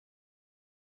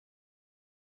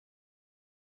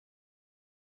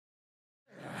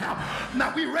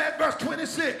Now we read verse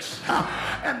 26,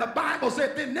 and the Bible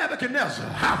said then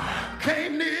Nebuchadnezzar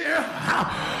came near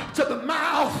to the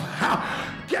mouth.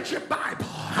 Get your Bible.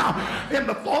 In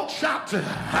the 4th chapter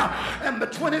and the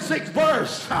 26th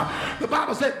verse, the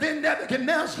Bible said then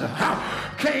Nebuchadnezzar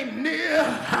came near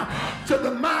to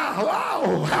the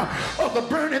mouth of the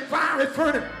burning fiery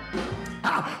furnace.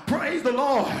 Praise the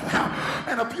Lord.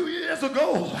 And a few years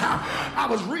ago, I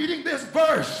was reading this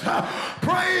verse.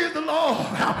 Praise the Lord.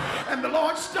 And the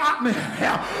Lord stopped me.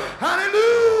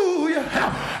 Hallelujah.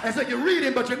 And said, you're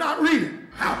reading, but you're not reading.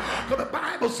 For the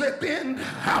Bible said then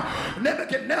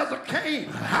Nebuchadnezzar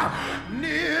came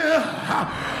near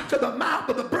to the mouth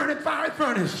of the burning fiery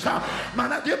furnace.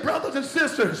 My dear brothers and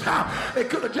sisters, it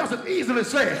could have just as easily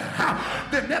said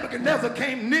that Nebuchadnezzar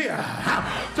came near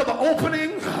to the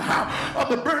opening of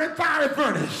the burning fiery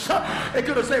furnace. It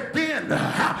could have said then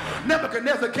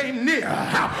Nebuchadnezzar came near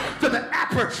to the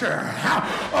aperture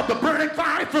of the burning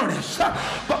fiery furnace.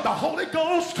 But the Holy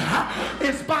Ghost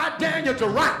inspired Daniel to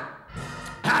write.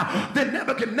 Then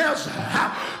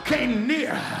Nebuchadnezzar came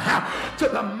near to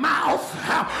the mouth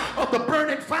of the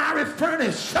burning fiery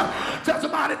furnace. Tell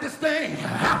somebody this thing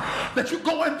that you're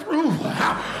going through,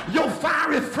 your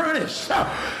fiery furnace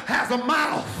has a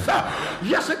mouth.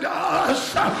 Yes, it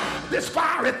does. This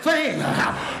fiery thing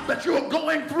that you're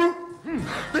going through,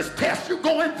 this test you're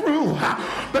going through,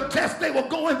 the test they were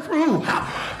going through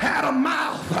had a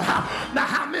mouth. Now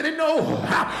how many know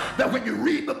that when you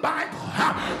read the Bible,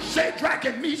 Shadrach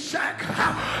and Meshach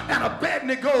and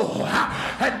Abednego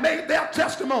had made their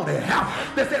testimony.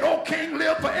 They said, "Oh King,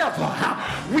 live forever.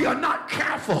 We are not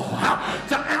careful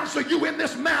to answer you in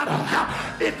this matter.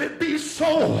 If it be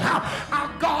so, our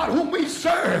God whom we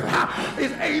serve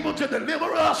is able to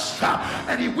deliver us,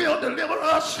 and he will deliver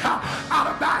us out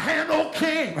of thy hand, O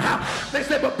King." They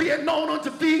said, "But be it known unto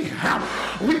thee,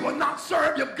 we will not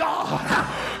serve your God,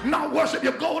 nor worship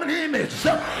your golden image,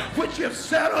 which you've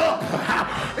set up."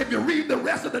 If you read the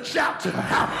rest of the chapter,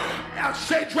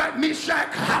 Shadrach, Meshach,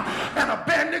 and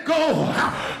Abednego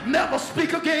never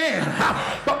speak again.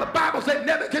 But the Bible said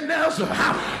Nebuchadnezzar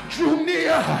drew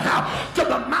near to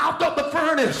the mouth of the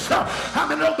furnace. How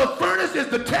many know the furnace is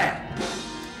the test?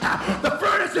 The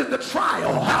furnace is the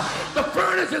trial. The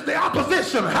furnace is the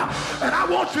opposition. And I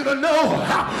want you to know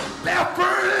their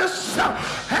furnace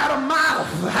had a mouth.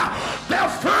 Their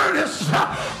furnace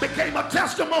became a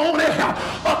testimony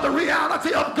of the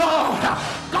reality of God.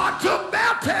 God took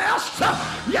their test.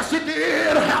 Yes, he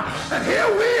did. And here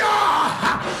we are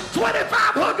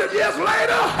 2,500 years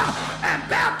later, and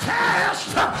their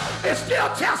test is still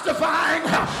testifying.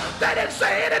 They didn't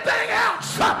say anything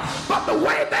else, but the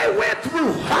way they went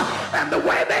through and the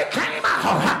way they came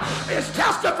out is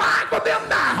testifying for them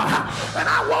now. And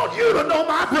I want you to know,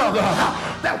 my brother,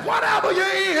 that whatever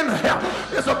you're in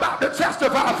is about to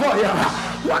testify for you.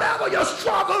 Whatever your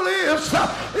struggle is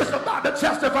about to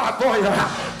testify for you.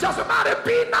 Tell somebody,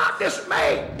 be not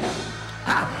dismayed.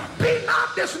 Be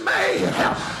not dismayed.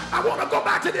 I want to go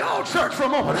back to the old church for a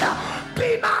moment.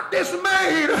 Be not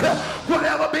dismayed.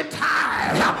 Whatever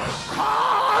betide,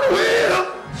 God will.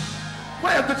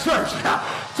 Where's the church?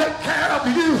 Take care of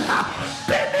you.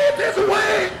 Beneath his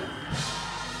wing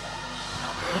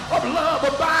of love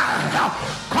abide.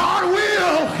 God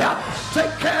will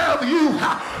take care of you.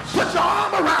 Put your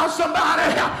arm around somebody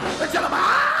and tell them,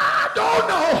 I don't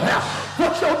know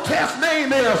what your test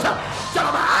name is. Tell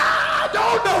them, I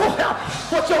don't know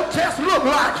what your test look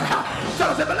like.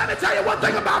 Tell them, but let me tell you one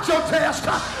thing about your test.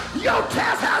 Your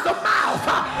test has a mouth,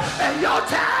 and your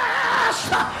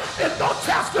test is going to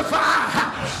testify.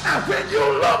 And when you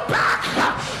look back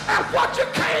at what you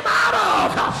came out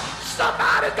of,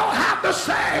 somebody's going to have to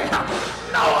say,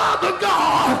 no other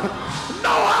God,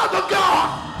 no other God,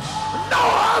 no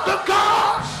other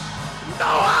God,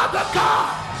 no other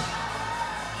God.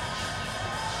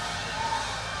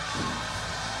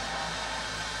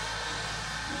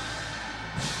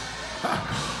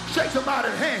 Shake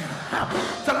somebody's hand.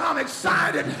 Tell them, I'm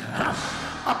excited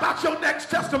about your next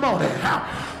testimony.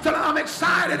 Tell them, I'm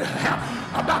excited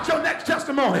about your next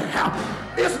testimony.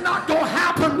 It's not going to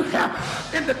happen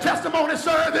in the testimony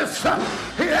service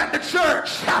here at the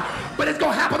church, but it's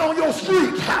going to happen on your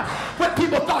street when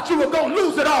people thought you were going to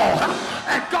lose it all,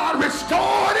 and God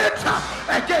restored it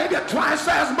and gave you twice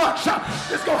as much.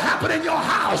 It's going to happen in your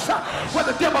house where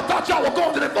the devil thought y'all were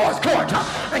going to divorce court,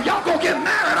 and y'all going to get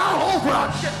married all over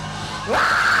again.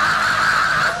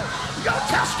 Your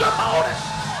testimony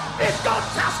is going to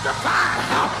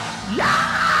testify.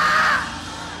 Yeah.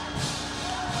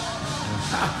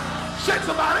 Shake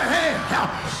somebody's hand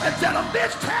and tell them,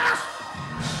 this test,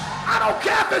 I don't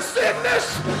care if it's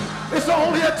sickness, it's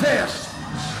only a test.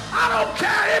 I I don't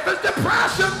care if it's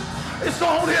depression. It's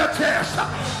only a test.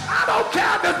 I don't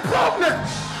care if it's brokenness.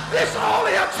 It's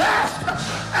only a test.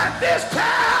 And this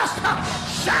test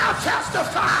shall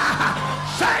testify.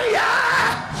 Say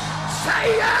yeah.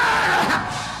 Say yeah.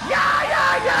 Yeah,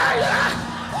 yeah, yeah, yeah.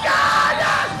 Yeah,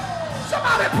 yeah.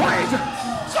 Somebody praise him.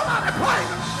 Somebody praise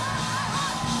him.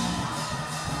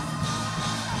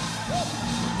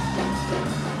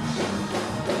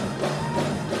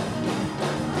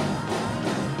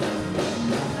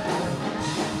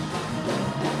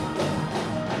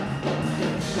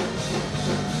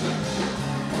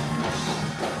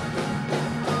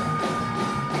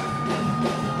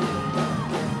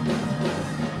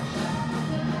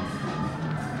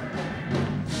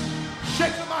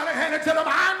 Shake somebody's hand and tell them,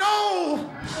 I know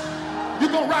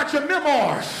you're going to write your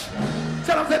memoirs.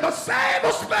 Tell them, there's a save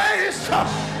a space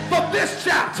for this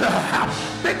chapter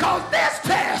because this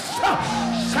test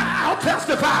shall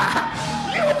testify.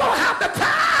 You're going to have to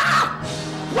tell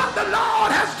what the Lord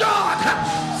has done.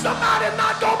 Somebody's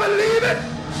not going to believe it,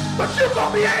 but you're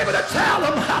going to be able to tell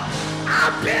them,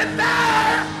 I've been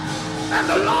there and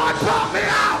the Lord brought me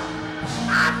out.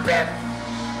 I've been.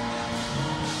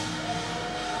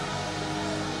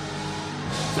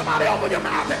 Somebody open your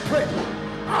mouth and pray.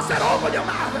 I said open your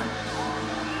mouth.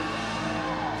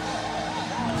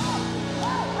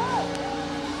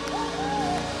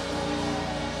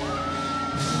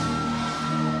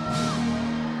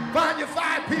 Find your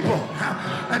 5 people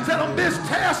and tell them this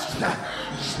test.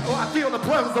 Oh, I feel the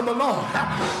presence of the Lord.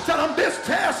 Tell them this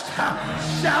test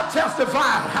shall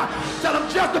testify. Tell them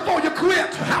just before you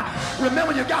quit,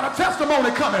 remember you got a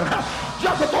testimony coming.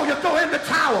 Just before you throw in the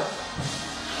towel,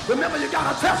 remember you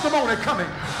got a testimony coming.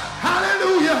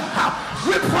 Hallelujah.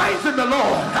 We're praising the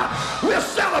Lord. We're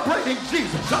celebrating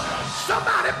Jesus.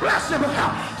 Somebody bless him.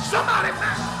 Somebody